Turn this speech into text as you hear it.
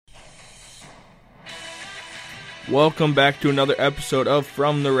Welcome back to another episode of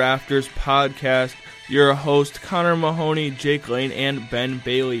From the Rafters podcast. Your host, Connor Mahoney, Jake Lane, and Ben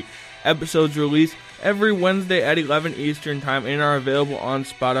Bailey. Episodes released every Wednesday at 11 Eastern Time and are available on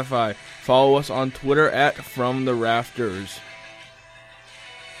Spotify. Follow us on Twitter at From the Rafters.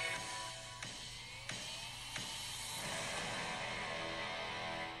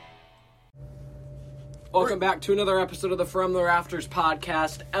 Welcome back to another episode of the From the Rafters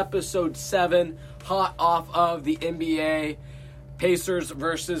podcast, episode 7, hot off of the NBA Pacers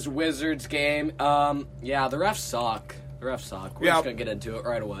versus Wizards game. The refs suck. We're just going to get into it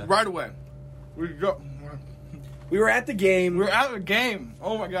right away. Right away. We were at the game. We're at the game.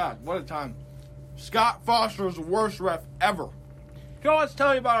 Oh my God, what a time. Scott Foster was the worst ref ever. Let's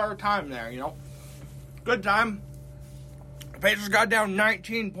tell you about our time there, Good time. The Pacers got down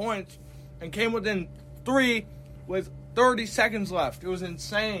 19 points and came within 3 with 30 seconds left. It was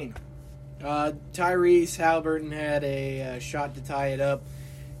insane. Tyrese Haliburton had a shot to tie it up.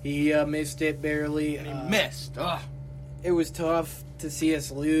 He missed it barely. And he missed. Ugh. It was tough to see us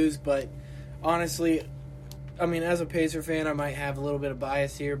lose, but honestly, as a Pacer fan, I might have a little bit of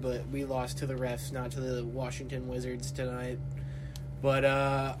bias here, but we lost to the refs, not to the Washington Wizards tonight. But,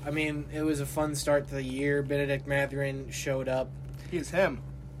 it was a fun start to the year. Benedict Mathurin showed up. He's him.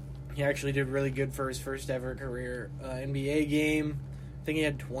 He actually did really good for his first ever career NBA game. I think he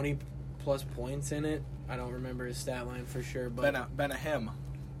had 20-plus points in it. I don't remember his stat line for sure. But Ben a him.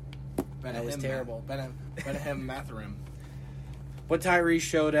 That was terrible. Ben a him Mathurin. But Tyrese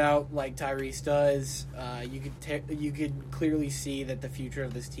showed out like Tyrese does. You could clearly see that the future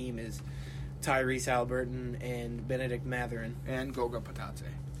of this team is Tyrese Haliburton and Benedict Mathurin. And Goga Patate.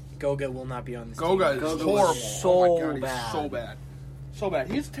 Goga will not be on this Goga team. is horrible. So God, bad. So bad. So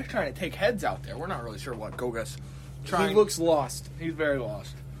bad. He's trying to take heads out there. We're not really sure what Goga's trying. He looks lost. He's very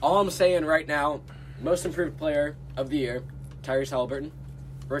lost. All I'm saying right now, most improved player of the year, Tyrese Haliburton.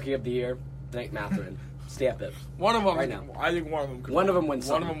 Rookie of the year, Benedict Mathurin. Stamp it. One of them, right now. I think one of them could One of them wins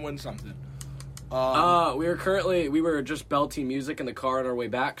something. One of them wins something. We were just belting music in the car on our way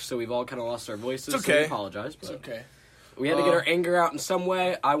back, so we've all kind of lost our voices. It's okay. So we apologize. But it's okay. We had to get our anger out in some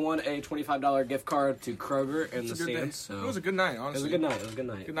way. I won a $25 gift card to Kroger in the stands. So it was a good night, honestly. It was a good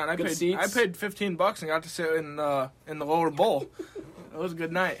night. Good night. Seats. I paid $15 and got to sit in the lower bowl. It was a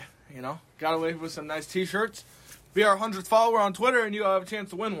good night, Got away with some nice T-shirts. Be our 100th follower on Twitter, and you'll have a chance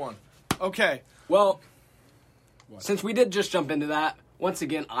to win one. Okay. Well, since we did just jump into that, once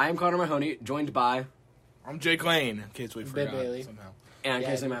again, I am Connor Mahoney, joined by... I'm Jake Lane, in case we forgot Bailey. somehow. And in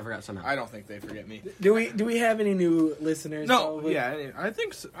case I forgot somehow. I don't think they forget me. Do we have any new listeners? No, probably? yeah, I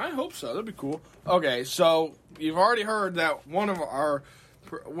think so. I hope so. That'd be cool. Okay, so you've already heard that one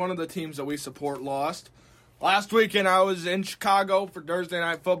of the teams that we support lost. Last weekend I was in Chicago for Thursday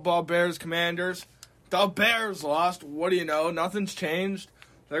Night Football, Bears Commanders. The Bears lost. What do you know? Nothing's changed.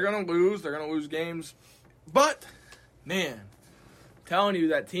 They're gonna lose. They're gonna lose games. But man, I'm telling you,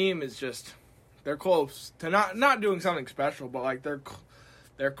 that team is just—they're close to not doing something special, but like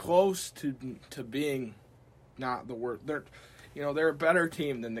they're close to being not the worst. They're a better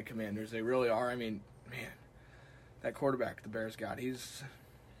team than the Commanders. They really are. Man, that quarterback the Bears got, he's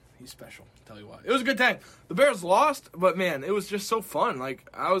special. I'll tell you what. It was a good time. The Bears lost, but man, it was just so fun. Like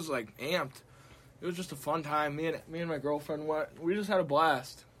I was amped. It was just a fun time. Me and my girlfriend went. We just had a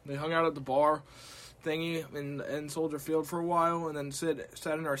blast. They hung out at the bar thingy in Soldier Field for a while, and then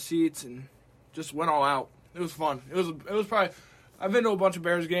sat in our seats and just went all out. It was fun. It was probably. I've been to a bunch of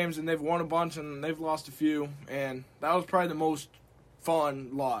Bears games, and they've won a bunch, and they've lost a few, and that was probably the most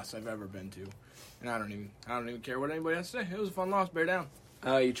fun loss I've ever been to. And I don't even care what anybody has to say. It was a fun loss. Bear down.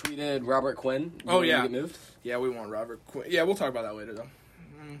 You tweeted Robert Quinn. Oh yeah, get moved. Yeah, we want Robert Quinn. Yeah, we'll talk about that later though.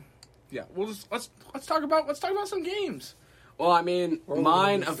 Yeah, we'll just let's talk about some games. Well,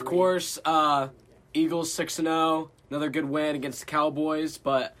 mine of course. Eagles 6-0, another good win against the Cowboys.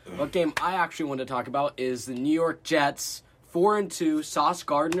 But what game I actually wanted to talk about is the New York Jets 4-2. Sauce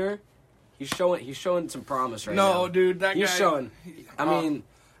Gardner, he's showing some promise right now. No, dude, that he's guy. Showing.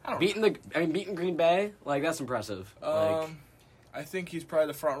 Beating Beating Green Bay, that's impressive. I think he's probably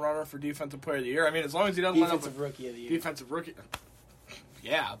the front runner for Defensive Player of the Year. As long as he doesn't line up Defensive Rookie of the Year. Defensive Rookie.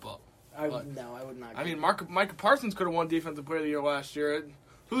 Yeah, but I would not. Micah Parsons could have won Defensive Player of the Year last year.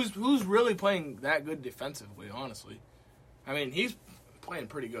 Who's really playing that good defensively, honestly? He's playing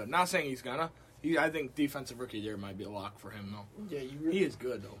pretty good. Not saying he's gonna. I think Defensive Rookie of the Year might be a lock for him, though. Yeah, he is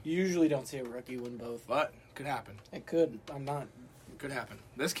good, though. You usually don't see a rookie win both. But could happen. It could. I'm not. It could happen.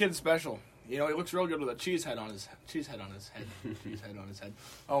 This kid's special. He looks real good with a cheese head on his head.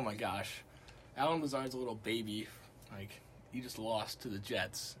 Oh, my gosh. Allen Lazard's a little baby. He just lost to the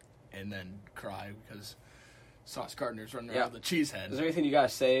Jets and then cry because Sauce Gardner's running around with a cheese head. Is there anything you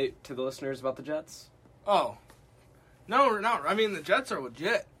guys say to the listeners about the Jets? Oh. No. I mean, the Jets are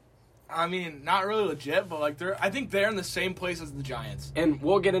legit. I mean, not really legit, but like I think they're in the same place as the Giants. And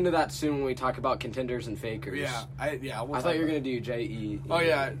we'll get into that soon when we talk about contenders and fakers. Yeah, I thought you were going to do JE. Oh,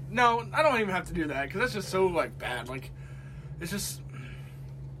 yeah. No, I don't even have to do that because that's just so, like, bad. Like, it's just...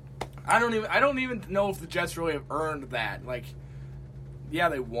 I don't even know if the Jets really have earned that. Like, yeah,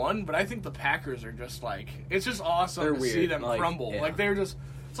 they won, but I think the Packers are just, like... It's just awesome to see them crumble. Yeah. Like, they're just...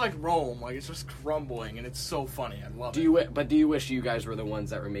 It's like Rome. Like, it's just crumbling, and it's so funny. I love it. But do you wish you guys were the ones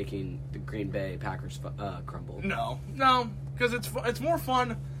that were making the Green Bay Packers crumble? No, because it's more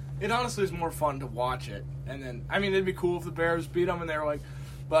fun. It honestly is more fun to watch it. And then, I mean, it'd be cool if the Bears beat them, and they were like...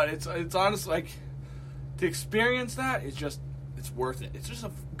 But it's honestly, like... To experience that, it's worth it. It's just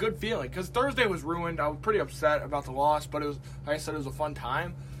a good feeling. Because Thursday was ruined. I was pretty upset about the loss, but it was, like I said, it was a fun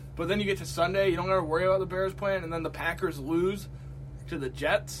time. But then you get to Sunday, you don't got to worry about the Bears playing, and then the Packers lose to the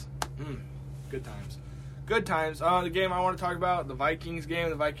Jets. Good times. Good times. The game I want to talk about, the Vikings game.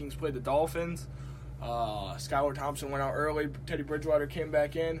 The Vikings played the Dolphins. Skylar Thompson went out early. Teddy Bridgewater came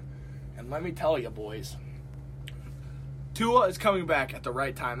back in. And let me tell you, boys, Tua is coming back at the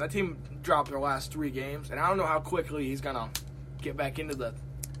right time. That team dropped their last 3 games, and I don't know how quickly he's going to get back into the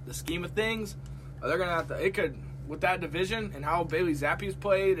scheme of things. They're going to have to... It could... With that division and how Bailey Zappi's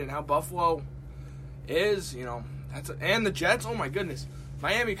played and how Buffalo is, and the Jets, oh my goodness.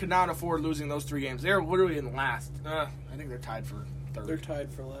 Miami could not afford losing those 3 games. They're literally in last. I think they're tied for third. They're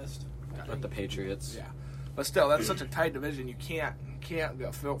tied for last. With the Patriots. Yeah. But still, that's such a tight division. You can't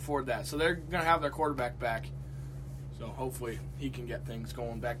afford that. So they're going to have their quarterback back. So hopefully he can get things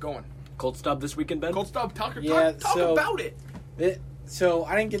going. Cold stub this weekend, Ben? Cold stub, talk so about it. So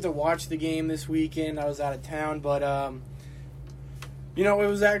I didn't get to watch the game this weekend. I was out of town, but it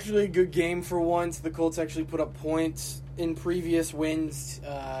was actually a good game for once. The Colts actually put up points in previous wins.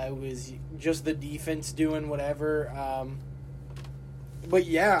 It was just the defense doing whatever. But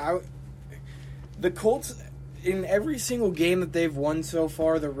yeah, the Colts, in every single game that they've won so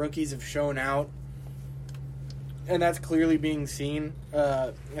far, the rookies have shown out. And that's clearly being seen,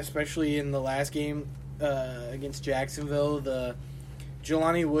 especially in the last game against Jacksonville.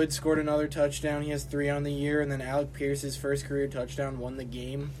 Jelani Woods scored another touchdown. He has 3 on the year, and then Alec Pierce's first career touchdown won the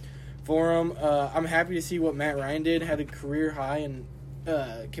game for him. I'm happy to see what Matt Ryan did. Had a career high in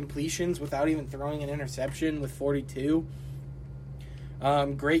completions without even throwing an interception with 42.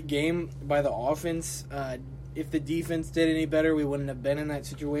 Great game by the offense. If the defense did any better, we wouldn't have been in that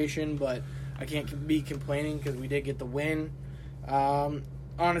situation, but I can't be complaining because we did get the win.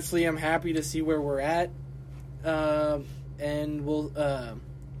 Honestly, I'm happy to see where we're at. And we'll.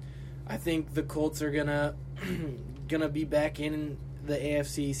 I think the Colts are gonna be back in the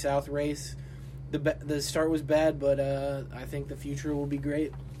AFC South race. The start was bad, but I think the future will be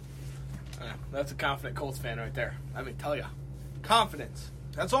great. That's a confident Colts fan right there. Let me tell you, confidence.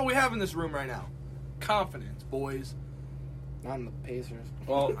 That's all we have in this room right now. Confidence, boys. Not in the Pacers.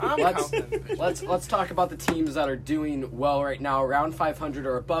 Well, let's talk about the teams that are doing well right now, around 500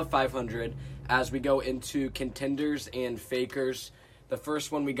 or above 500. As we go into contenders and fakers, the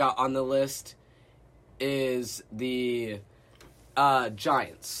first one we got on the list is the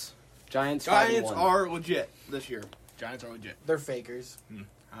Giants. Giants are legit this year. Giants are legit. They're fakers.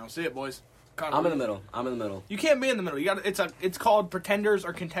 I don't see it, boys. I'm in the middle. You can't be in the middle. You got. It's called pretenders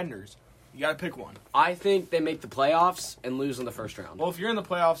or contenders. You got to pick one. I think they make the playoffs and lose in the first round. Well, if you're in the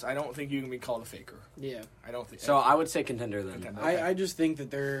playoffs, I don't think you can be called a faker. Yeah. I don't think so. I would say contender then. Contender, okay. I just think that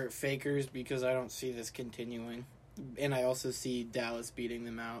they're fakers because I don't see this continuing. And I also see Dallas beating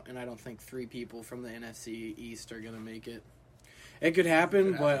them out, and I don't think 3 people from the NFC East are going to make it. It could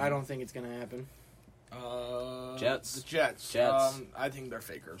happen, but I don't think it's going to happen. Jets. The Jets. I think they're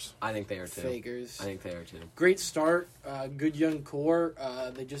fakers. I think they are too. Fakers. I think they are too. Great start. Good young core.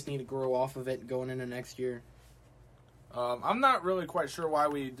 They just need to grow off of it going into next year. I'm not really quite sure why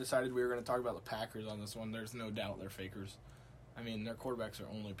we decided we were going to talk about the Packers on this one. There's no doubt they're fakers. I mean, their quarterback's our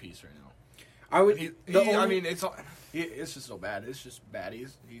only piece right now. It's just so bad. It's just bad.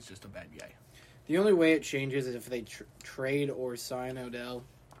 He's just a bad guy. The only way it changes is if they trade or sign Odell.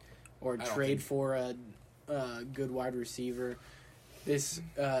 Or trade for a good wide receiver.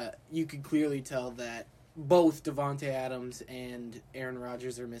 You could clearly tell that both Devontae Adams and Aaron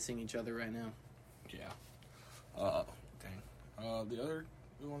Rodgers are missing each other right now. Yeah. Dang. The other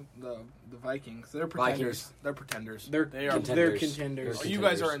one, the Vikings. They're pretenders. They're pretenders. They're contenders. Oh, you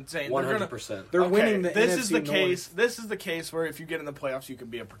guys are insane. 100%. They're winning the This NFC is the North. case. This is the case where if you get in the playoffs, you can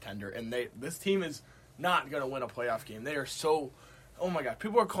be a pretender. And this team is not going to win a playoff game. They are so oh my God,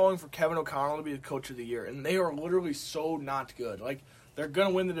 people are calling for Kevin O'Connell to be the coach of the year, and they are literally so not good. Like, they're going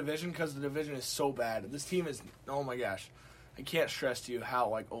to win the division because the division is so bad. This team is, oh my gosh. I can't stress to you how,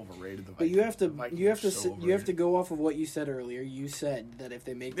 like, overrated the Vikings are. But you have Vikings to go off of what you said earlier. You said that if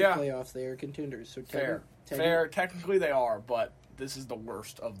they make the playoffs, they are contenders. So fair. Technically they are, but this is the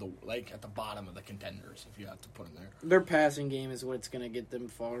worst of the, like, at the bottom of the contenders, if you have to put them there. Their passing game is what's going to get them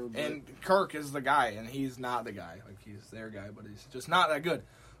far. But... And Kirk is the guy, and he's not the guy. Like, he's their guy, but he's just not that good.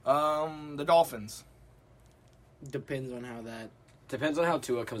 The Dolphins. Depends on how that... Depends on how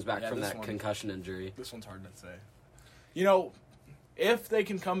Tua comes back from that concussion injury. This one's hard to say. You know, if they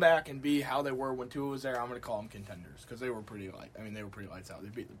can come back and be how they were when Tua was there, I'm going to call them contenders because they were pretty lights out. They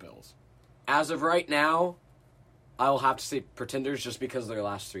beat the Bills. As of right now, I will have to say pretenders just because of their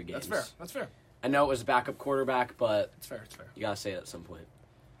last 3 games. That's fair. I know it was a backup quarterback, but it's fair. You got to say it at some point.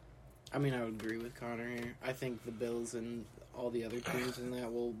 I mean, I would agree with Connor here. I think the Bills and all the other teams in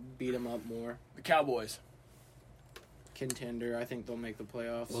that will beat them up more. The Cowboys. Contender. I think they'll make the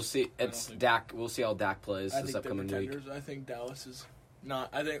playoffs. We'll see. It's Dak. We'll see how Dak plays this upcoming week. I think Dallas is not.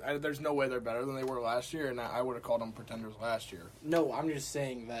 I think there's no way they're better than they were last year, and I would have called them pretenders last year. No, I'm just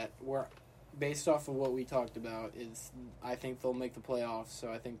saying that we're based off of what we talked about. Is I think they'll make the playoffs,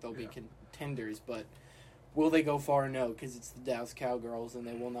 so I think they'll be contenders. But will they go far? No, because it's the Dallas Cowgirls, and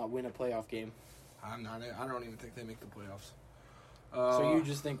they will not win a playoff game. I don't even think they make the playoffs. So you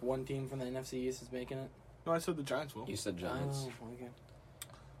just think one team from the NFC East is making it? No, I said the Giants will. You said Giants. Oh, okay.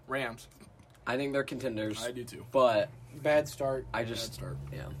 Rams. I think they're contenders. I do too. But bad start. Bad start.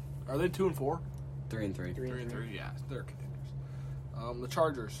 Yeah. Are they 2-4? 3-3. 3-3. Yeah, they're contenders. The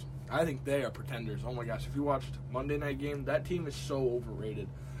Chargers. I think they are pretenders. Oh my gosh! If you watched Monday night game, that team is so overrated.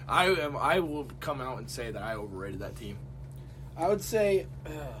 I will come out and say that I overrated that team. I would say, I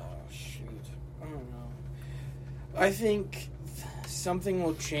don't know. I think something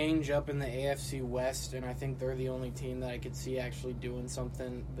will change up in the AFC West, and I think they're the only team that I could see actually doing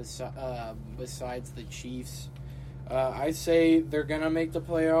something besides the Chiefs. I say they're going to make the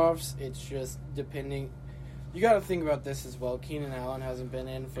playoffs. It's just depending. You got to think about this as well. Keenan Allen hasn't been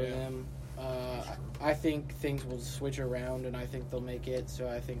in for them. I think things will switch around, and I think they'll make it, so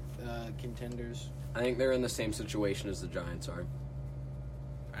I think contenders. I think they're in the same situation as the Giants are.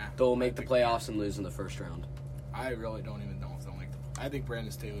 They'll make the playoffs and lose in the first round. I really don't even know if they'll make the. I think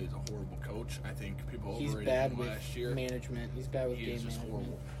Brandon Staley is a horrible coach. I think people He's overrated bad him with last year. management. He's bad with He game is just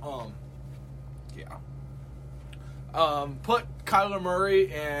management. horrible. Put Kyler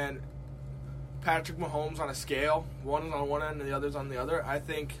Murray and Patrick Mahomes on a scale. One is on one end and the other's on the other. I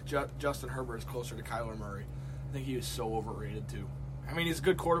think Justin Herbert is closer to Kyler Murray. I think he is so overrated too. I mean, he's a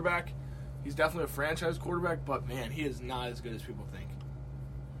good quarterback. He's definitely a franchise quarterback, but man, he is not as good as people think.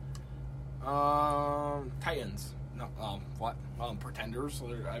 Titans. No, what? Pretenders.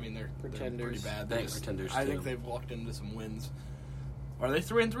 They're pretty bad. Pretenders. I think they've walked into some wins. Are they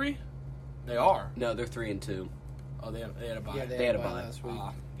 3-3? They are. No, they're 3-2. Oh, they had a bye. Yeah, they had a bye last week.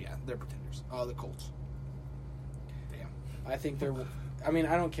 Yeah, they're pretenders. The Colts. Damn. I think they're. I mean,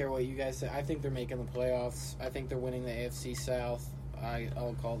 I don't care what you guys say. I think they're making the playoffs. I think they're winning the AFC South.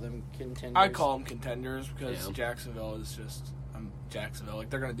 I'll call them contenders. I call them contenders because Jacksonville is just Jacksonville. Like,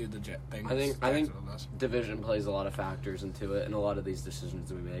 they're going to do the thing. I think division plays a lot of factors into it, and a lot of these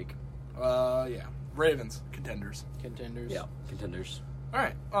decisions we make. Yeah. Ravens, contenders. Yeah, contenders. All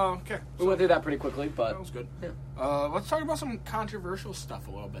right. Okay. We went through that pretty quickly, but that was good. Yeah. Let's talk about some controversial stuff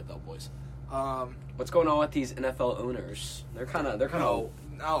a little bit, though, boys. What's going on with these NFL owners? They're kind of.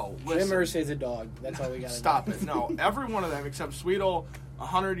 No. Jim Irsay's a dog. That's all we got. Stop it. No, every one of them except sweet old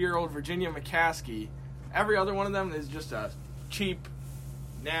 100-year-old Virginia McCaskey. Every other one of them is just a cheap,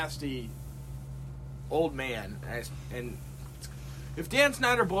 nasty old man. And if Dan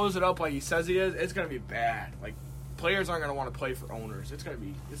Snyder blows it up like he says he is, it's going to be bad. Like, players aren't going to want to play for owners. It's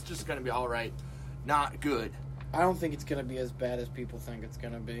just going to be all right, not good. I don't think it's going to be as bad as people think it's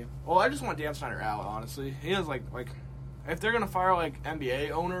going to be. Well, I just want Dan Snyder out, honestly. He is like if they're going to fire like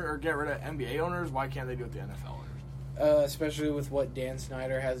NBA owner or get rid of NBA owners, why can't they do it with the NFL owners? Especially with what Dan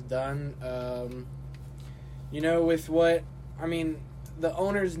Snyder has done. The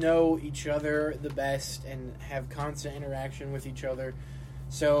owners know each other the best and have constant interaction with each other.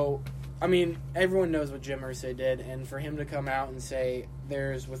 So, everyone knows what Jim Irsay did, and for him to come out and say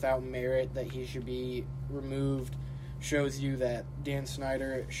there's without merit that he should be removed shows you that Dan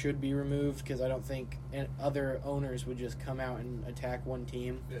Snyder should be removed, because I don't think other owners would just come out and attack one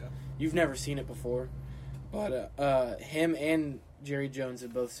team. Yeah. You've never seen it before. But him and Jerry Jones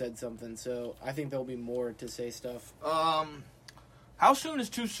have both said something, so I think there'll be more to say stuff. How soon is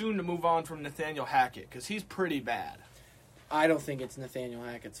too soon to move on from Nathaniel Hackett? Because he's pretty bad. I don't think it's Nathaniel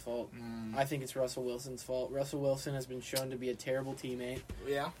Hackett's fault. I think it's Russell Wilson's fault. Russell Wilson has been shown to be a terrible teammate.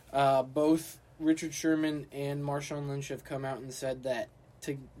 Yeah. Both Richard Sherman and Marshawn Lynch have come out and said that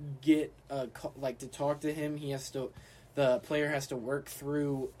to get to talk to him, the player has to work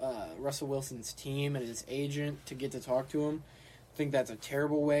through Russell Wilson's team and his agent to get to talk to him. I think that's a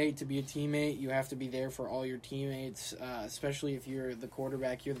terrible way to be a teammate. You have to be there for all your teammates, especially if you're the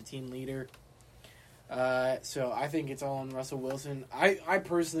quarterback, you're the team leader. So I think it's all on Russell Wilson. I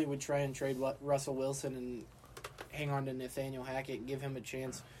personally would try and trade Russell Wilson and hang on to Nathaniel Hackett and give him a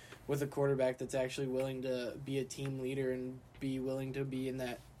chance with a quarterback that's actually willing to be a team leader and be willing to be in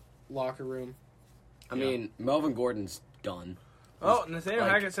that locker room. I mean, Melvin Gordon's done. Oh, Nathaniel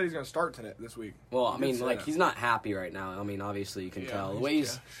Hackett said he's going to start this week. Well, I mean, he's not happy right now. I mean, obviously you can tell. The way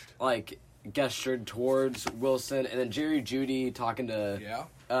he's, gestured towards Wilson, and then Jerry Jeudy talking to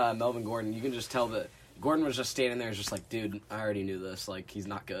Melvin Gordon, you can just tell that Gordon was just standing there just like, dude, I already knew this. Like, he's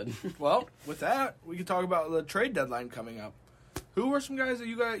not good. Well, with that, we can talk about the trade deadline coming up. Who are some guys that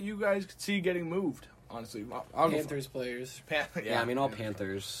you guys could see getting moved, honestly? Panthers players. All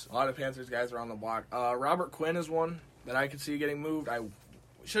Panthers. A lot of Panthers guys are on the block. Robert Quinn is one that I could see getting moved. I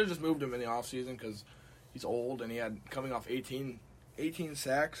should have just moved him in the offseason because he's old and he had coming off 18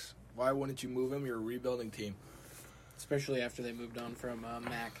 sacks. Why wouldn't you move him? You're a rebuilding team. Especially after they moved on from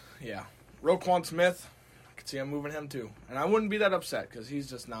Mac. Yeah. Roquan Smith, I could see him moving him too. And I wouldn't be that upset because he's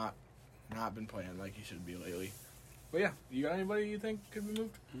just not been playing like he should be lately. But yeah, you got anybody you think could be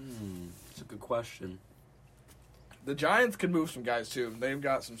moved? That's a good question. The Giants could move some guys too. They've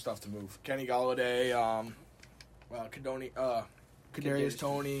got some stuff to move. Kenny Golladay, Kadarius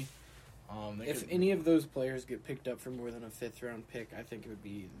Toney. If any of those players get picked up for more than a 5th-round pick, I think it would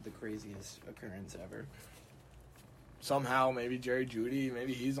be the craziest occurrence ever. Somehow, maybe Jerry Jeudy,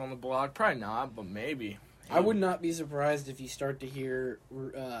 maybe he's on the block. Probably not, but maybe. I would not be surprised if you start to hear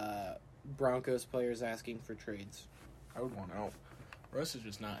Broncos players asking for trades. I would want out. Russ is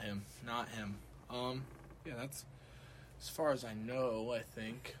just not him. Not him. Yeah, that's as far as I know, I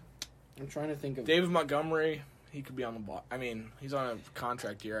think. I'm trying to think of... David Montgomery, he could be on the block. I mean, he's on a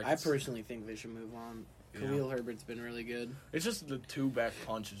contract year. I personally think they should move on. Yeah. Khalil Herbert's been really good. It's just the two-back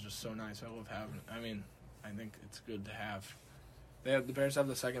punch is just so nice. I love having it. I mean, I think it's good to have. The Bears have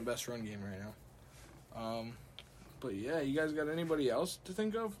the second best run game right now. But yeah, you guys got anybody else to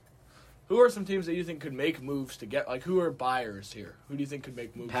think of? Who are some teams that you think could make moves to get, who are buyers here? Who do you think could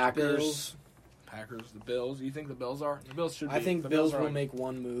make moves? Packers, the Bills. You think the Bills are? The Bills should be. I think the Bills will make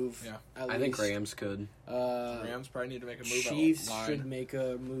one move. Yeah. I think Rams could. Rams probably need to make a move. Chiefs should make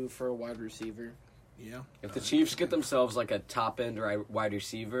a move for a wide receiver. Yeah. If the Chiefs get themselves a top-end wide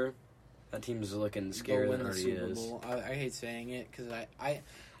receiver, that team's looking scarier than it already is. I hate saying it because I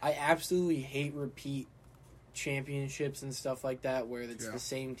absolutely hate repeat championships and stuff like that where it's the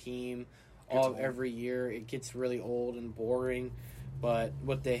same team every year. It gets really old and boring. But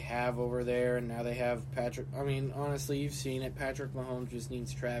what they have over there, and now they have Patrick. I mean, honestly, you've seen it. Patrick Mahomes just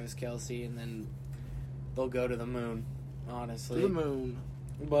needs Travis Kelce, and then they'll go to the moon. Honestly, to the moon.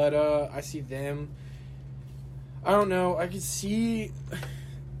 But I see them. I don't know. I could see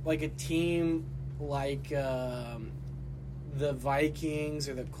a team like the Vikings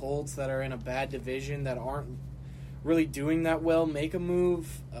or the Colts that are in a bad division that aren't really doing that well make a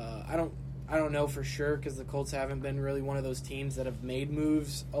move. I don't know for sure because the Colts haven't been really one of those teams that have made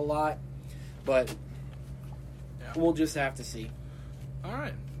moves a lot, but we'll just have to see. All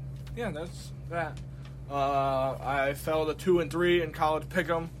right, yeah, that's that. I fell to 2-3 in college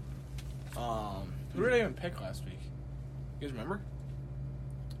pick'em. Who did I even pick last week? You guys remember?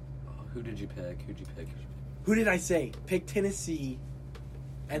 Who did you pick? Who did I say? Pick Tennessee,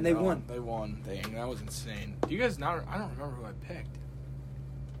 and they won. They won. Dang, that was insane. Do you guys not? I don't remember who I picked.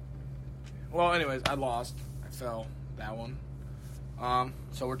 Well, anyways, I lost. I fell that one.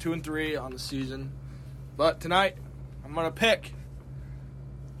 So we're 2-3 on the season. But tonight, I'm gonna pick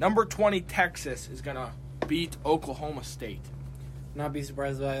number 20 Texas is gonna beat Oklahoma State. Not be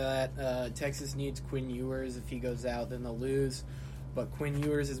surprised by that. Texas needs Quinn Ewers. If he goes out, then they'll lose. But Quinn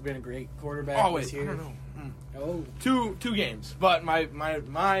Ewers has been a great quarterback this year. I don't know. Oh, two games. But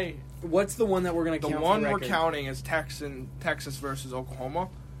my what's the one that we're gonna count? The one we're counting is Texas versus Oklahoma.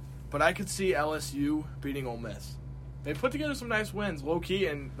 But I could see LSU beating Ole Miss. They put together some nice wins, low key,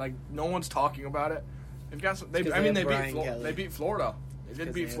 and no one's talking about it. They've got some. They beat Florida. They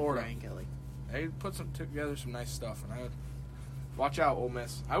did beat Florida. They put together some nice stuff, and I would watch out Ole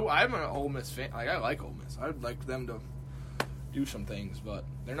Miss. I'm an Ole Miss fan. I like Ole Miss. I would like them to do some things, but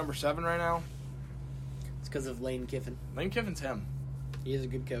they're number 7 right now. It's because of Lane Kiffin. Lane Kiffin's him. He is a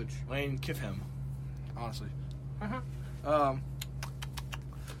good coach. Lane Kiffin, honestly. So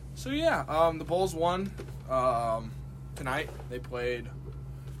yeah, the Bulls won tonight. They played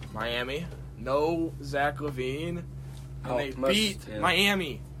Miami. No Zach LaVine, and they beat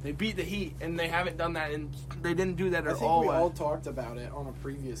Miami. They beat the Heat, and they haven't done that, and they didn't do that at all. I think we all talked about it on a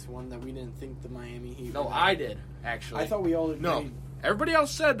previous one that we didn't think the Miami Heat. No, I did actually. I thought we all agreed. No, everybody else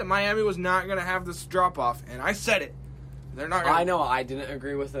said that Miami was not going to have this drop off, and I said it. They're not. Gonna... I know I didn't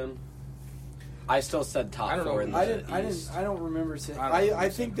agree with him. I still said top four in the East. I don't remember saying. I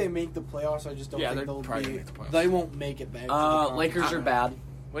think they make the playoffs. I just don't think they'll be. Make the playoffs. They won't make it back. Lakers are bad.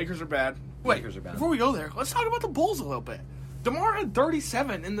 Lakers are bad. Wait, Lakers are bad. Before we go there, let's talk about the Bulls a little bit. DeMar had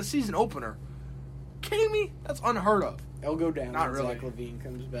 37 in the season opener. Kidding me? That's unheard of. It'll go down Not when really. Zach LaVine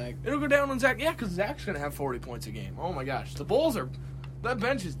comes back. It'll go down when Zach. Yeah, because Zach's going to have 40 points a game. Oh my gosh, the Bulls are. That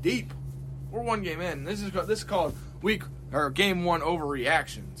bench is deep. We're one game in. This is called game one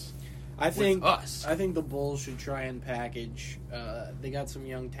overreactions. I think us. I think the Bulls should try and package. They got some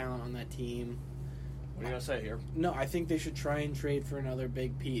young talent on that team. What are you gonna say here? No, I think they should try and trade for another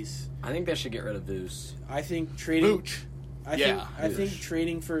big piece. I think they should get rid of Vooch. I think trading. Vooch. I think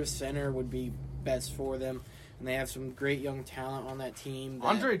trading for a center would be best for them, and they have some great young talent on that team.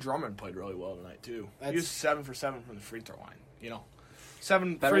 Andre Drummond played really well tonight too. He was 7 for 7 from the free throw line. You know,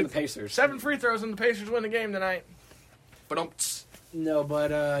 Better than the Pacers. 7 free throws, and the Pacers win the game tonight. But no, but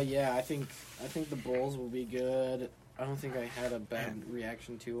yeah, I think the Bulls will be good. I don't think I had a bad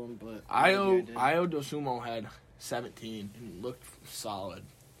reaction to them, but Io Dosumo had 17 and looked solid.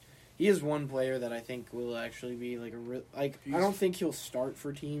 He is one player that I think will actually be like I don't think he'll start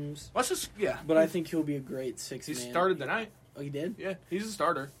for teams. But I think he'll be a great six-man. He started tonight. Oh, he did? Yeah, he's a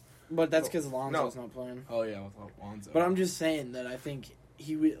starter. But that's because Lonzo's not playing. Oh yeah, with Lonzo. But I'm just saying that I think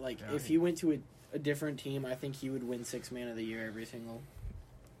he would if he went to a different team, I think he would win Six-Man of the Year every single.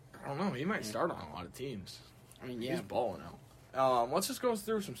 I don't know. He might start on a lot of teams. I mean, yeah. He's balling out. Let's just go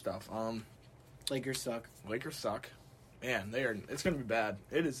through some stuff. Lakers suck. Lakers suck. Man, it's going to be bad.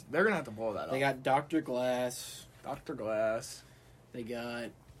 It is. They're going to have to blow that up. They got Dr. Glass. Dr. Glass. They got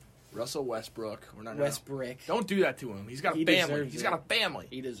Russell Westbrook. Westbrook. Don't do that to him. He's got a family. He's got a family.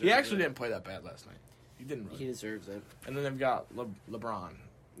 He deserves He actually didn't play that bad last night. He didn't really. He deserves it. And then they've got LeBron.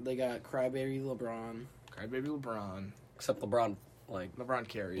 They got Crybaby LeBron. Except LeBron, LeBron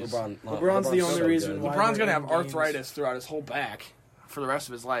carries. LeBron's the only reason why. LeBron's going to have arthritis throughout his whole back for the rest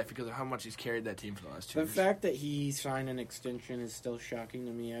of his life because of how much he's carried that team for the last 2 years. The fact that he signed an extension is still shocking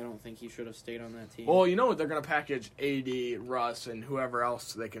to me. I don't think he should have stayed on that team. Well, you know what? They're going to package AD, Russ, and whoever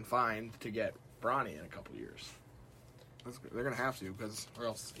else they can find to get Bronny in a couple years. They're going to have to or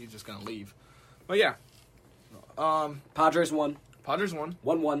else he's just going to leave. But yeah. Padres won. 1-1.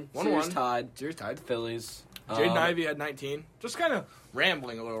 Series tied. Phillies. Phillies. Jaden Ivey had 19. Just kind of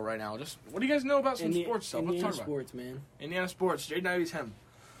rambling a little right now. Just what do you guys know about some sports stuff? Let's talk about sports, man. Indiana sports. Jaden Ivey's him.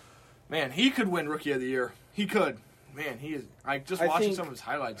 Man, he could win Rookie of the Year. He could. Man, he is. Watching some of his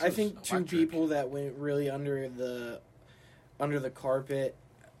highlights. I think two people that went really under the carpet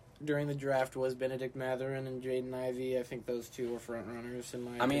during the draft was Benedict Mathurin and Jaden Ivey. I think those two were front runners in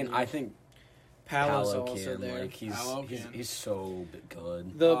my opinion. I think Paolo's also can, there. He's so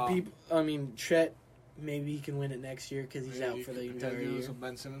good. Chet, maybe he can win it next year because he's out for the entire year. Some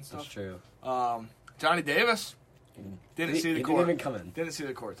Ben Simmons stuff. That's true. Johnny Davis didn't see the court. Didn't even come in. Didn't see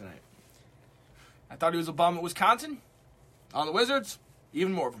the court tonight. I thought he was a bum at Wisconsin. On the Wizards,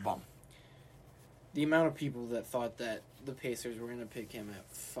 even more of a bum. The amount of people that thought that the Pacers were going to pick him at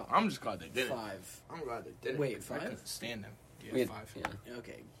 5. I'm just glad they did it. 5. I'm glad they did it. Wait, I 5? couldn't stand him. Yeah, 5. Yeah.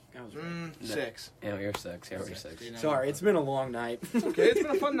 Okay. I was right. 6. Yeah, you're 6. Yeah, we're 6. Sorry, it's been a long night. Okay, it's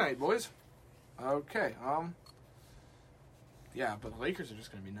been a fun night, boys. Okay, yeah, but the Lakers are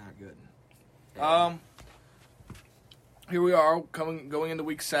just going to be not good. Yeah. Here we are, going into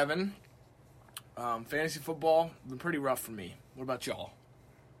week 7. Fantasy football been pretty rough for me. What about y'all?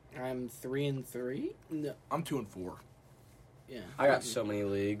 I'm 3-3. No, I'm 2-4. yeah. I got so many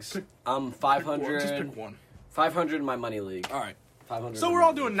leagues. I'm 500. Just pick one. 500 in my money league. All right. 500. So we're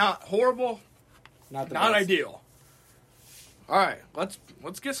all doing not horrible, not not ideal. All right, let's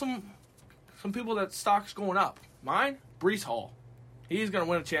get some people that stock's going up. Mine, Breece Hall. He's going to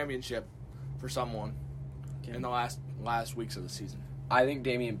win a championship for someone in the last weeks of the season. I think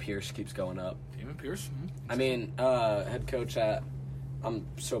Dameon Pierce keeps going up. Dameon Pierce? Mm-hmm. I mean, head coach at... I'm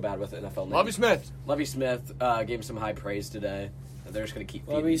so bad with NFL names. Lovie Smith. Lovie Smith gave him some high praise today. They're just going to keep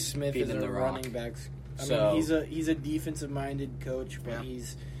Lovie Smith is feeding a the running backs. He's a defensive-minded coach, but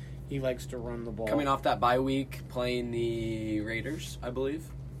he likes to run the ball. Coming off that bye week, playing the Raiders, I believe.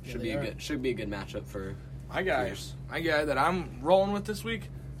 Should be a good matchup for my guy Pierce. My guy that I'm rolling with this week.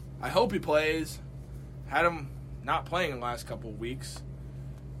 I hope he plays. Had him not playing the last couple of weeks.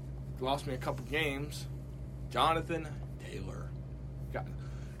 Lost me a couple games. Jonathan Taylor. God,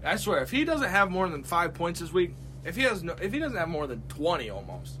 I swear, if he doesn't have more than 5 points this week, if he doesn't have more than 20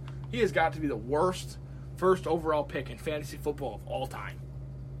 almost, he has got to be the worst first overall pick in fantasy football of all time.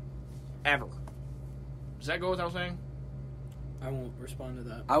 Ever. Does that go with what I was saying? I won't respond to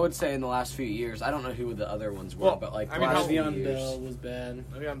that. I would say in the last few years, I don't know who the other ones were, Well, but like I the mean, last few Le'Veon years. Bell was bad.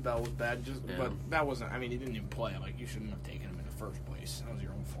 Le'Veon Bell was bad, Yeah. but that wasn't. I mean, he didn't even play. Like, you shouldn't have taken him in the first place. That was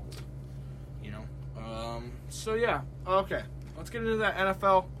your own fault. You know. So yeah. Okay. Let's get into that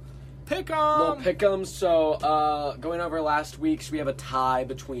NFL pick 'em. Well, pick 'em. So, going over last week's, we have a tie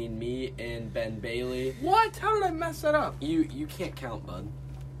between me and Ben Bailey. What? How did I mess that up? You can't count, bud.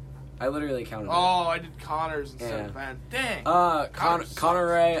 I literally counted it. Oh, I did Connors instead Yeah. of Ben. Dang. Connor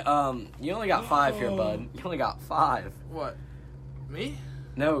Ray, you only got 5 here, bud. You only got 5. What? Me?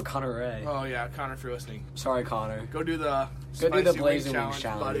 No, Connor Ray. Oh yeah, Connor, if you're listening, Sorry, Connor. go do the Blazing Blazing Wings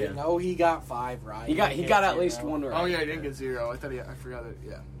challenge, buddy. yeah. No, he got 5 right. He got at least 1 right. Oh yeah, he didn't get 0. I thought I forgot it.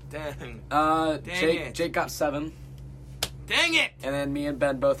 Yeah. Dang. it. Jake got 7, Dang it! and then me and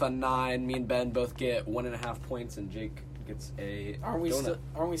Ben both on 9. Me and Ben both get 1.5 points, and Jake gets a Aren't we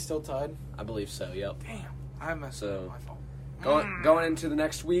donut. still tied? I believe so. Yep. Damn. I messed So- up. My fault. Going into the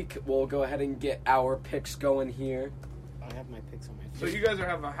next week, we'll go ahead and get our picks going here. I have my picks on my So phone. you guys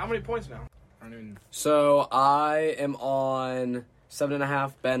have how many points now? I don't even. So I am on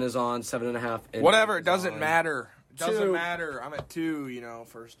 7.5. Ben is on 7.5. and Whatever. It Jake's doesn't on matter. It doesn't 2. matter. I'm at 2. You know,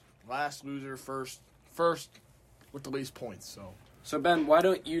 first, last loser, first with the least points. So. So Ben, why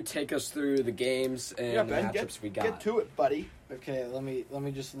don't you take us through the games and the matchups we got? Get to it, buddy. Okay, let me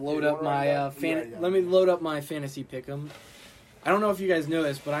just load You up wanna write my that? You write it down. let me load up my fantasy pick'em. I don't know if you guys know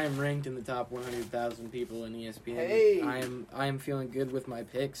this, but I am ranked in the top 100,000 people in ESPN. Hey. I am feeling good with my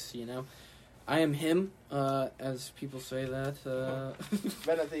picks. You know, I am him, as people say that.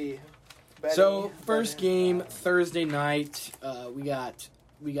 So first game Thursday night, we got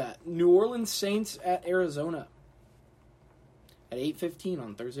New Orleans Saints at Arizona at 8:15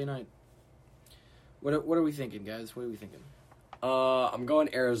 on Thursday night. What are we thinking, guys? What are we thinking? I'm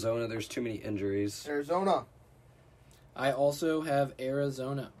going Arizona. There's too many injuries. Arizona. I also have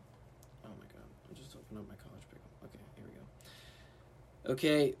Arizona. Oh my god! I just opened up my college pick. Okay, here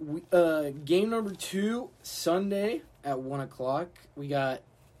we go. Okay, game number 2 Sunday at 1:00. We got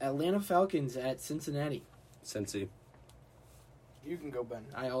Atlanta Falcons at Cincinnati. Cincy. You can go, Ben.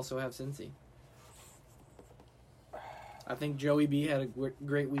 I also have Cincy. I think Joey B had a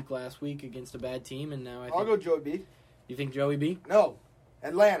great week last week against a bad team, and now I think. I'll go Joey B. You think Joey B? No.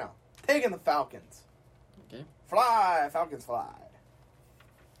 Atlanta. Taking the Falcons. Okay. Fly. Falcons fly.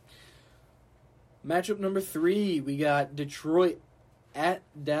 Matchup number 3, we got Detroit at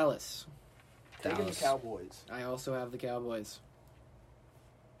Dallas. Taking Dallas. the Cowboys. I also have the Cowboys.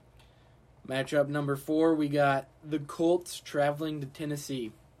 Matchup number 4, we got the Colts traveling to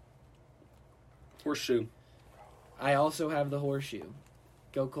Tennessee. Horseshoe. I also have the Horseshoe.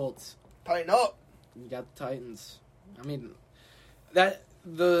 Go Colts. Tighten up. You got the Titans. I mean,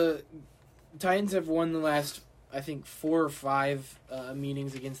 the Titans have won the last, I think, 4 or 5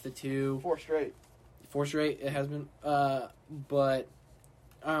 meetings against the 2. 4 straight. 4 straight, it has been. But,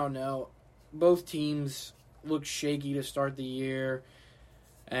 I don't know. Both teams look shaky to start the year,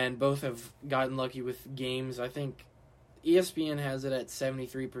 and both have gotten lucky with games. I think ESPN has it at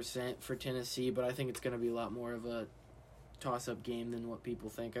 73% for Tennessee, but I think it's going to be a lot more of a toss-up game than what people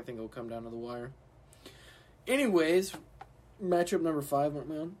think. I think it'll come down to the wire. Anyways, matchup number 5, aren't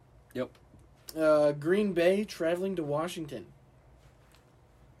we on? Yep. Green Bay traveling to Washington.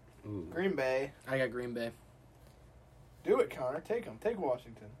 Ooh. Green Bay. I got Green Bay. Do it, Connor. Take them. Take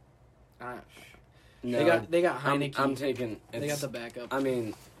Washington. No, They got Heineke. I'm taking. They got the backup. I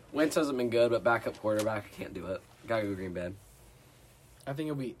mean, Wentz hasn't been good, but backup quarterback, I can't do it. Gotta go Green Bay. I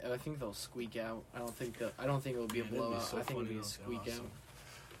think they'll squeak out. I don't think it'll be a blowout. I think it'll be a squeak out.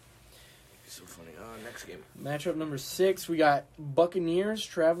 So funny. Next game. Matchup number 6, we got Buccaneers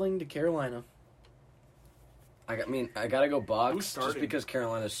traveling to Carolina. I gotta go Bucks Who's starting? just because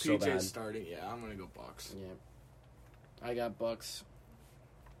Carolina's so PJ's bad. starting. Yeah, I'm gonna go Bucks. Yeah. I got Bucks.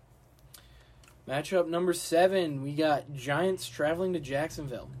 Matchup number 7, we got Giants traveling to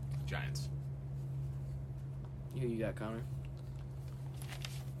Jacksonville. Giants. Who you got, Connor?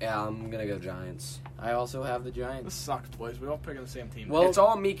 Yeah, I'm gonna go Giants. I also have the This Giants. sucks, boys. We all picking the same team. Well, It's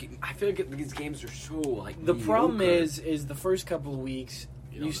all me. I feel like these games are so like. The problem mediocre. is the first couple of weeks,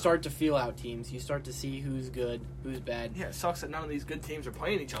 don't you know. start to feel out teams. You start to see who's good, who's bad. Yeah, it sucks that none of these good teams are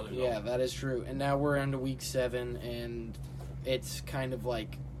playing each other. Though. Yeah, that is true. And now we're into week 7, and it's kind of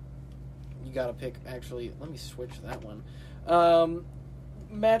like you got to pick. Actually, let me switch that one.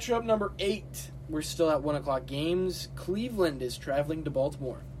 Matchup number 8. We're still at 1 o'clock games. Cleveland is traveling to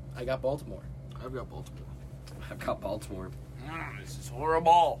Baltimore. I got Baltimore. I've got Baltimore. I've got Baltimore. This is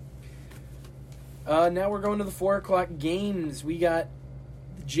horrible. Now we're going to the 4 o'clock games. We got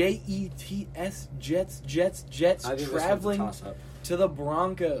Jets I think traveling this one's a toss-up. to the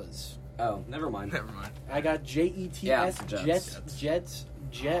Broncos. Oh, never mind. Never mind. I got Jets, Yeah, it's the Jets.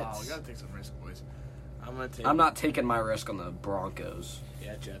 Oh, we gotta take some risk, boys. I'm not taking my risk on the Broncos.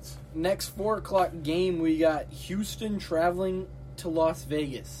 Yeah, Jets. Next 4 o'clock game, we got Houston traveling to Las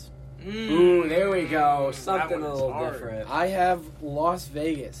Vegas. Ooh, there we go. That Something a one's little hard. different. I have Las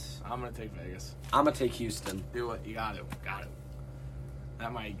Vegas. I'm gonna take Vegas. I'm gonna take Houston. Do it. You got it. Got it.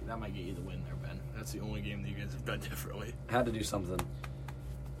 That might get you the win there, Ben. That's the only game that you guys have done differently. Had to do something.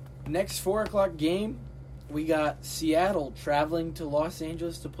 Next 4 o'clock game, we got Seattle traveling to Los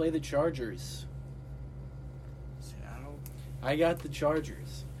Angeles to play the Chargers. Seattle. I got the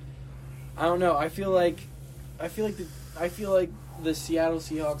Chargers. I don't know. I feel like the Seattle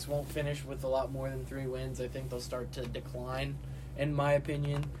Seahawks won't finish with a lot more than 3 wins. I think they'll start to decline, in my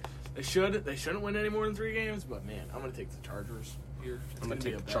opinion. They shouldn't win any more than 3 games, but man, I'm gonna take the Chargers here. It's I'm gonna be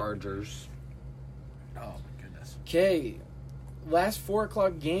take a the bet. Chargers. Oh my goodness. Okay, last 4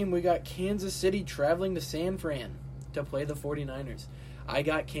 o'clock game, we got Kansas City traveling to San Fran to play the 49ers. I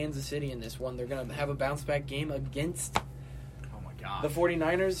got Kansas City in this one. They're going to have a bounce-back game against Oh my god. the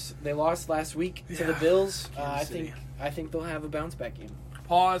 49ers. They lost last week to the Yeah, Bills. Kansas City. I think they'll have a bounce-back game.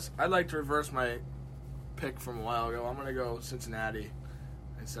 Pause. I'd like to reverse my pick from a while ago. I'm gonna go Cincinnati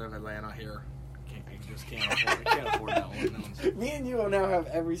instead of Atlanta here. I can't afford that one. No, one's- Me and you now have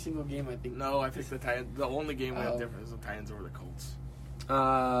every single game, I think. No, I picked the Titans. The only game we have different is the Titans over the Colts.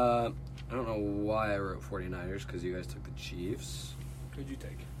 I don't know why I wrote 49ers, because you guys took the Chiefs. Who'd you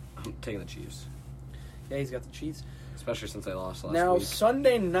take? I'm taking the Chiefs. Yeah, he's got the Chiefs. Especially since they lost last Now, week.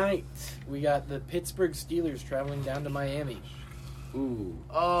 Sunday night, we got the Pittsburgh Steelers traveling down to Miami. Ooh.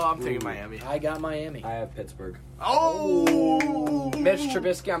 Oh, I'm taking Ooh. Miami. I got Miami. I have Pittsburgh. Oh! Mitch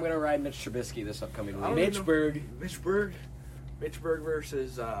Trubisky. I'm going to ride Mitch Trubisky this upcoming I don't week. even Mitchburg. Mitchburg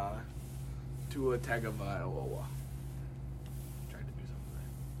versus Tua Tagovailoa. Tried to do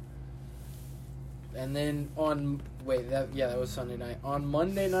something. And then that was Sunday night. On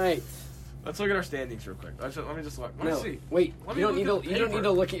Monday night, Let's look at our standings real quick. Let me just look. Let me No, see. wait. Let You me don't need look to. at the You don't need paper.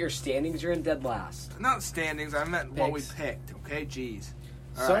 to look at your standings. You're in dead last. Not standings. I meant what we Picks. picked. Okay, jeez.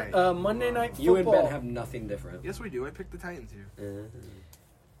 All So- right. Monday night You and football. Ben have nothing different. Yes, we do. I picked the Titans here.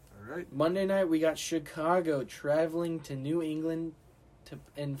 All right. Monday night we got Chicago traveling to New England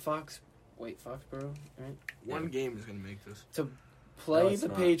Foxborough, right? One game is going to make this. To play No, it's the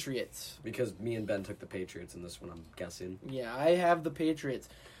not. Patriots. Because me and Ben took the Patriots in this one, I'm guessing. Yeah, I have the Patriots.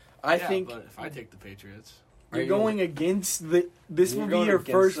 I think But if I take the Patriots, you're Are you- going against the. This You're will be going your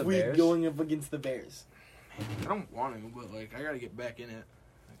against first the week Bears? going up against the Bears. I don't want to, but like I got to get back in it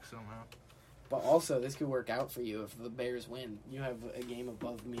somehow. But also, this could work out for you if the Bears win. You have a game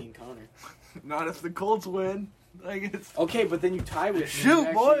above me and Connor. Not if the Colts win. Like it's Okay, but then you tie with me. shoot, You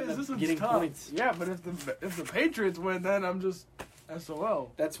actually boys. end up This is getting tough. points. Yeah, but if the Patriots win, then I'm just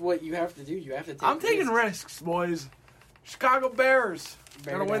SOL. That's what you have to do. You have to take. I'm taking risks, boys. Chicago Bears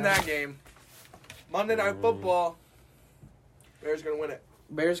Bear gonna win down. that game. Monday Night Football. Bears gonna win it.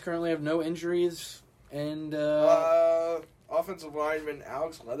 Bears currently have no injuries, and Offensive lineman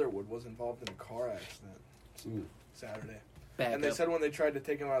Alex Leatherwood was involved in a car accident Ooh. Saturday. back And they up. said when they tried to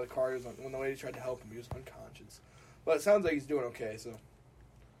take him out of the car, when the lady tried to help him, he was unconscious. But it sounds like he's doing okay, so.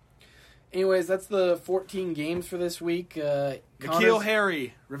 Anyways, that's the 14 games for this week. N'Keal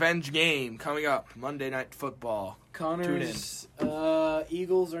Harry, revenge game coming up. Monday Night Football. Connor's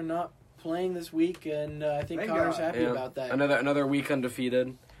Eagles are not playing this week, and I think Thank Connor's God. happy about that. Another week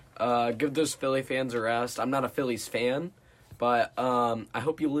undefeated. Give those Philly fans a rest. I'm not a Phillies fan, but I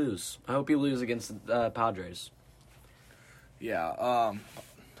hope you lose. I hope you lose against the Padres. Yeah,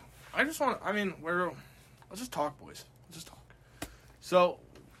 I just want. I mean, let's just talk, boys. Let's just talk. So,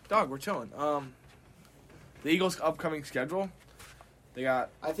 dog, we're chilling. The Eagles' upcoming schedule. They got.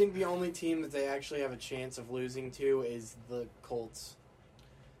 I think the only team that they actually have a chance of losing to is the Colts.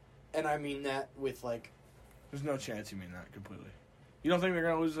 And I mean that with, like... There's no chance you mean that completely. You don't think they're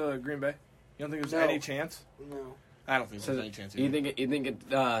gonna lose Green Bay? You don't think there's No. any chance? No. I don't think So there's any chance. you either. think it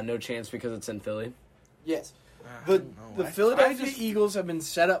no chance because it's in Philly? Yes. I The don't know. Philadelphia I just- Eagles have been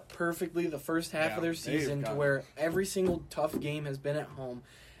set up perfectly the first half Yeah, of their they've season to got where every single tough game has been at home.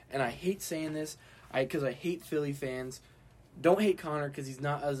 And I hate saying this because I hate Philly fans. Don't hate Connor because he's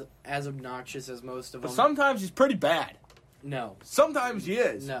not as obnoxious as most of But them. sometimes he's pretty bad. No. Sometimes he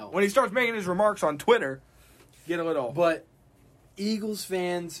is. No. When he starts making his remarks on Twitter, get a little. But Eagles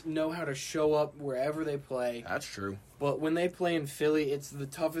fans know how to show up wherever they play. That's true. But when they play in Philly, it's the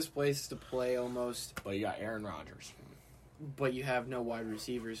toughest place to play almost. But you got Aaron Rodgers. But you have no wide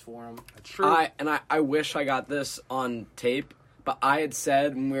receivers for them. That's true. I wish I got this on tape, but I had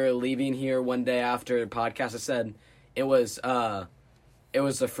said when we were leaving here one day after the podcast, I said it was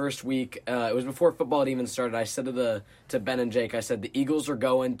the first week. It was before football had even started. I said to Ben and Jake, I said the Eagles are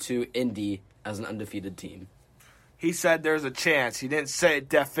going to Indy as an undefeated team. He said there's a chance. He didn't say it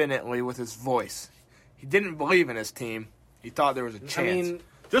definitely with his voice. He didn't believe in his team. He thought there was a chance. I mean,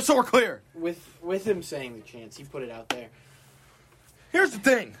 just so we're clear. With him saying the chance, he put it out there. Here's the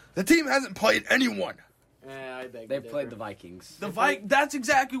thing. The team hasn't played anyone. I beg They've to played the differ. Vikings. That's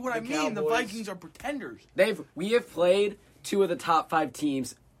exactly what I The mean. The Cowboys. Vikings are pretenders. We have played two of the top 5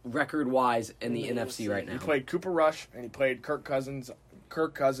 teams record-wise in the In the NFC NFC. right now. He played Cooper Rush and he played Kirk Cousins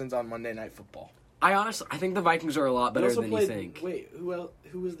on Monday Night Football. I think the Vikings are a lot They better also than played, you think. Wait,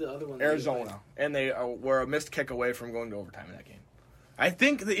 who was the other one? that they Arizona, and they were a missed kick away from going to overtime in that game. I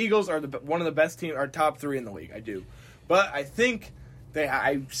think the Eagles are one of the best teams, are top 3 in the league. I do, but I think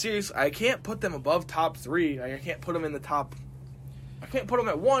I can't put them above top 3. I can't put them in the top. I can't put them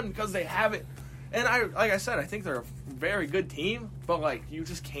at 1 because they haven't. And like I said, I think they're a very good team, but you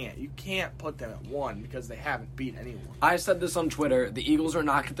just can't. You can't put them at 1 because they haven't beat anyone. I said this on Twitter. The Eagles are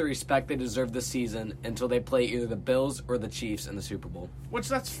not getting the respect they deserve this season until they play either the Bills or the Chiefs in the Super Bowl. Which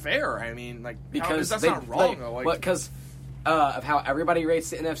that's fair. I mean, Because that's they, not wrong though. Because of how everybody rates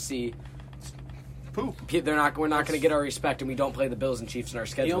the NFC, Pooh. we're not going to get our respect, and we don't play the Bills and Chiefs in our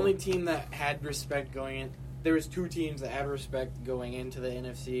schedule. The only team that had respect going in, there was 2 teams that had respect going into the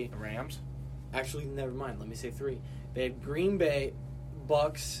NFC. The Rams. Actually, never mind. Let me say 3. They had Green Bay,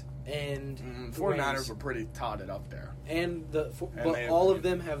 Bucks, and the 49ers Rams. were pretty totted up there. And And but they- all of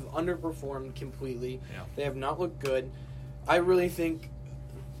them have underperformed completely. Yeah. They have not looked good. I really think,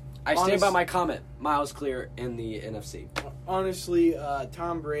 I stand honest- by my comment. Miles clear in the NFC. honestly,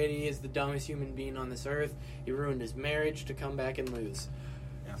 Tom Brady is the dumbest human being on this earth. He ruined his marriage to come back and lose.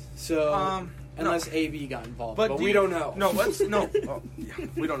 Yeah. So, unless no. AB got involved, But but do we you- don't know. No,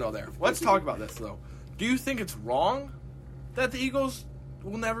 we don't know there. Let's talk about this though. Do you think it's wrong that the Eagles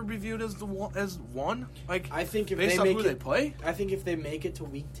will never be viewed as one? I think if based they on make who it, they play. I think if they make it to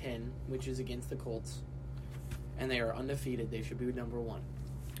Week 10, which is against the Colts, and they are undefeated, they should be number 1.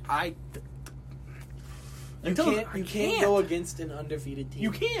 You can't go against an undefeated team.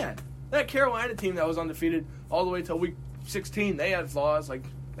 You can. That Carolina team that was undefeated all the way till week 16, they had flaws.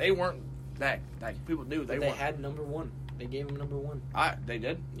 They weren't that people knew But they they weren't. had number 1. They gave them number 1. They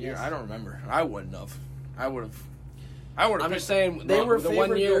did. Yes. Yeah, I don't remember. I wouldn't have. I would have. I'm just saying They were the favored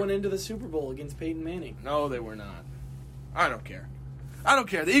 1 year. going into the Super Bowl against Peyton Manning. No, they were not. I don't care. I don't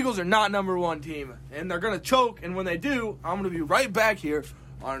care. The Eagles are not number 1 team, and they're going to choke. And when they do, I'm going to be right back here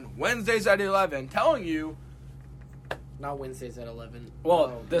on Wednesdays at 11 telling you Not Wednesdays at 11. Well,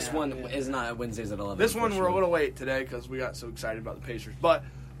 Oh, this yeah, one yeah. is not Wednesdays at 11. this one for we're a sure. little late today because we got so excited about the Pacers. But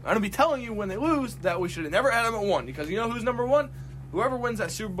I'm going to be telling you when they lose that we should have never had them at 1 because you know who's number 1? Whoever wins that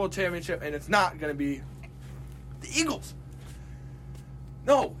Super Bowl championship, and it's not going to be the Eagles.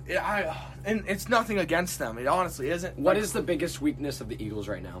 No, and it's nothing against them. It honestly isn't. What is the biggest weakness of the Eagles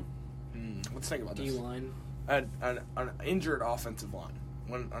right now? Let's think about this. D-line. An injured offensive line.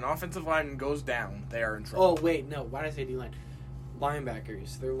 When an offensive line goes down, they are in trouble. Oh, wait, no. Why did I say D-line?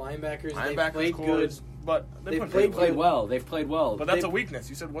 Linebackers. They're linebackers. They Linebackers, played good. cores, but They played played good. Played well. They've played well. But that's They- a weakness.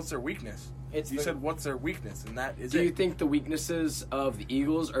 You said, what's their weakness? You said, what's their weakness? And that is Do it. you think the weaknesses of the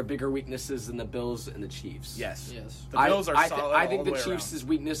Eagles are bigger weaknesses than the Bills and the Chiefs? Yes. Yes. The Bills are solid I all think the the way Chiefs'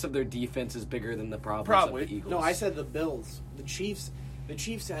 weakness of their defense is bigger than the problems Probably. of the Eagles. No, I said the Bills. The Chiefs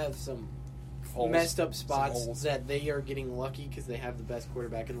have some Holes. messed up Some spots holes. that they are getting lucky because they have the best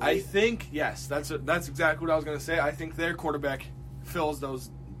quarterback in the I league. think, yes, that's exactly what I was going to say. I think their quarterback fills those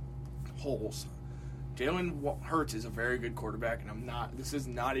holes. Jalen Hurts is a very good quarterback, and this is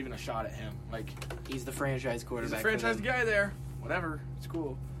not even a shot at him. He's the franchise He's quarterback. a for franchise them. guy there. Whatever. It's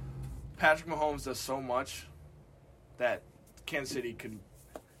cool. Patrick Mahomes does so much that Kansas City could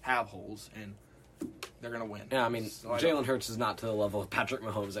have holes, and they're going to win. Yeah, I mean, So Jalen Hurts is not to the level of Patrick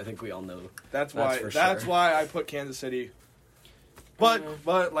Mahomes. I think we all know. That's That's why. for sure. Why I put Kansas City. But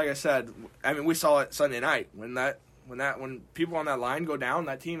like I said, I mean, we saw it Sunday night when people on that line go down.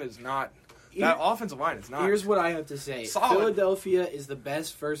 That team is not. That offensive line is not. Here's what I have to say. Solid. Philadelphia is the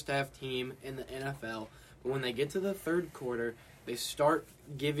best first half team in the NFL, but when they get to the third quarter, they start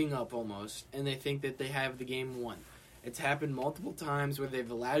giving up almost, and they think that they have the game won. It's happened multiple times where they've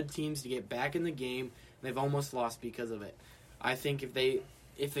allowed teams to get back in the game. They've almost lost because of it. I think if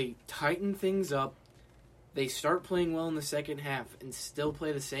they tighten things up, they start playing well in the second half and still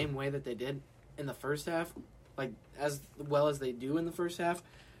play the same way that they did in the first half, like as well as they do in the first half,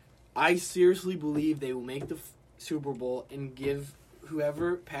 I seriously believe they will make the Super Bowl and give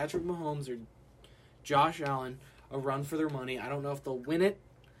whoever, Patrick Mahomes or Josh Allen, a run for their money. I don't know if they'll win it,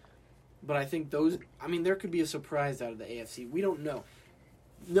 but I think there could be a surprise out of the AFC. We don't know.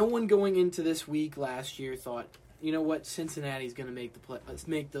 No one going into this week last year thought, you know what, Cincinnati's going to make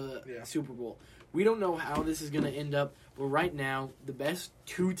the Super Bowl. We don't know how this is going to end up, but right now, the best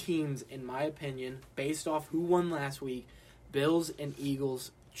two teams, in my opinion, based off who won last week, Bills and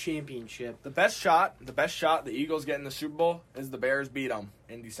Eagles championship. The best shot the Eagles get in the Super Bowl is the Bears beat them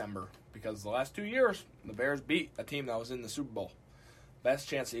in December. Because the last 2 years, the Bears beat a team that was in the Super Bowl. Best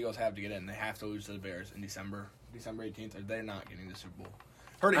chance the Eagles have to get in. They have to lose to the Bears in December 18th, or they're not getting the Super Bowl.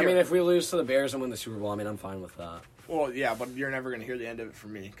 I mean, if we lose to the Bears and win the Super Bowl, I'm fine with that. Well, yeah, but you're never going to hear the end of it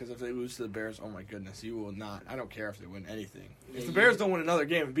from me. Because if they lose to the Bears, oh my goodness, you will not. I don't care if they win anything. If the Bears don't win another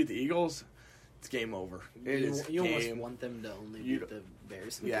game and beat the Eagles, it's game over. You almost want them to only beat the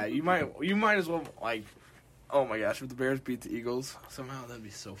Bears. Yeah, you might as well, like, oh my gosh, if the Bears beat the Eagles, somehow that'd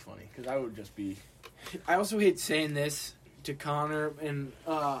be so funny. Because I would just be... I also hate saying this to Connor, and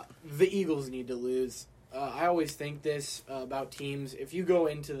the Eagles need to lose. I always think this about teams. If you go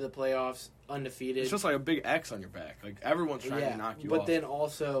into the playoffs undefeated... It's just like a big X on your back. Like, everyone's trying to knock you off. But then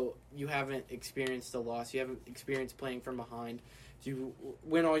also, you haven't experienced a loss. You haven't experienced playing from behind. So you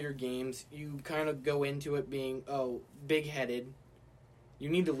win all your games. You kind of go into it being, big-headed. You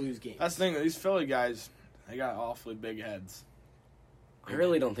need to lose games. That's the thing. These Philly guys, they got awfully big heads. I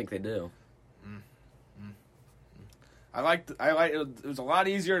really don't think they do. It was a lot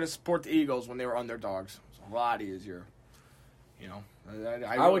easier to support the Eagles when they were underdogs. It was a lot easier. You know,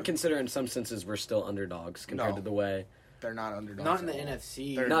 I would consider in some senses we're still underdogs compared to the way they're not underdogs. Not in the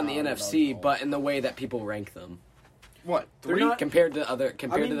NFC. Not in the NFC, but in the way that people rank them. What? Compared to the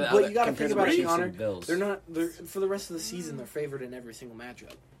you got to think about it, Connor. Bills. They're for the rest of the season. They're favored in every single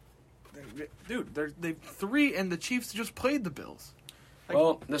matchup. Dude, they're 3, and the Chiefs just played the Bills.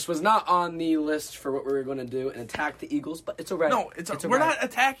 Well, this was not on the list for what we were going to do and attack the Eagles, but it's alright. No, we're not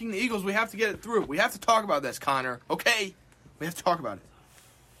attacking the Eagles. We have to get it through. We have to talk about this, Connor. Okay? We have to talk about it.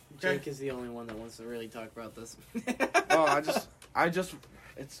 Okay? Jake is the only one that wants to really talk about this. Oh,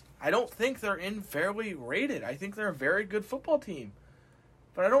 I don't think they're unfairly rated. I think they're a very good football team.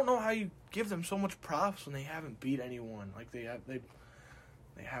 But I don't know how you give them so much props when they haven't beat anyone. Like, they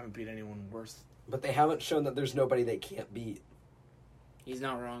haven't beat anyone worse. But they haven't shown that there's nobody they can't beat. He's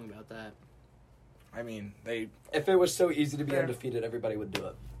not wrong about that. I mean, if it was so easy to be undefeated, everybody would do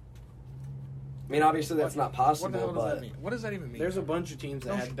it. I mean, obviously that's not possible, what the hell does but... that mean? What does that even mean? There's a bunch of teams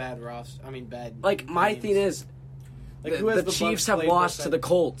that had bad bad... Like, my thing is, like, the Chiefs have lost to the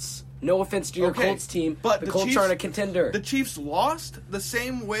Colts. No offense to your Colts team, but the Colts aren't a contender. The Chiefs lost the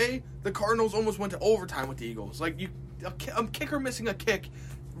same way the Cardinals almost went to overtime with the Eagles. Like, a kicker missing a kick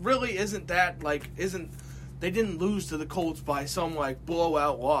really isn't that, like, they didn't lose to the Colts by some, like,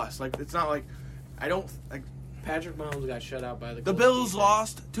 blowout loss. Like, it's not like, Patrick Mahomes got shut out by the Colts. The Bills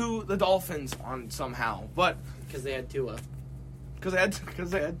lost to the Dolphins somehow, but... Because they had Tua. Because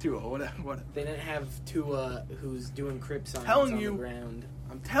they had Tua. What? They didn't have Tua, who's doing crip signs on the ground.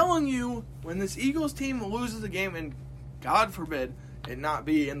 I'm telling you, when this Eagles team loses a game, and God forbid it not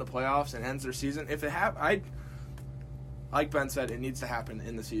be in the playoffs and ends their season, if it like Ben said, it needs to happen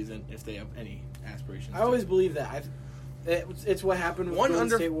in the season if they have any aspirations. I always believe that. It's what happened with Golden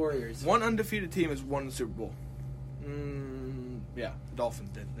State Warriors. One undefeated team has won the Super Bowl. Yeah, the Dolphins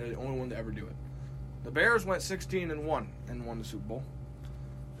did. They're the only one to ever do it. The Bears went 16-1 and won the Super Bowl.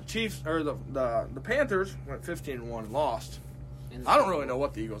 The Chiefs or the Panthers went 15-1 and lost. I don't really know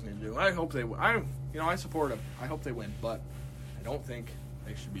what the Eagles need to do. I hope they. I support them. I hope they win, but I don't think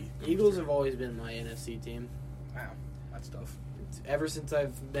they should be. Eagles have always been my NFC team. Wow, that's tough. Ever since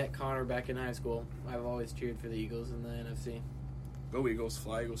I've met Connor back in high school, I've always cheered for the Eagles in the NFC. Go Eagles,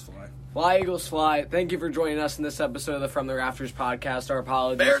 fly Eagles, fly. Fly Eagles, fly. Thank you for joining us in this episode of the From the Rafters podcast. Our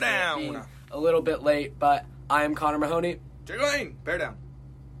apologies Bear for down. being a little bit late, but I am Connor Mahoney. Jake Lane, bear down.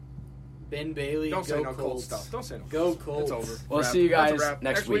 Ben Bailey, don't say no Colts. cold stuff. Don't say no. Go Colts. It's over. We'll see you guys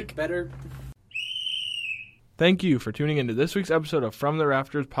next week. Better. Thank you for tuning into this week's episode of From the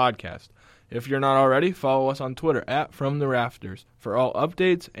Rafters podcast. If you're not already, follow us on Twitter @FromTheRafters for all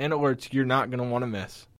updates and alerts you're not going to want to miss.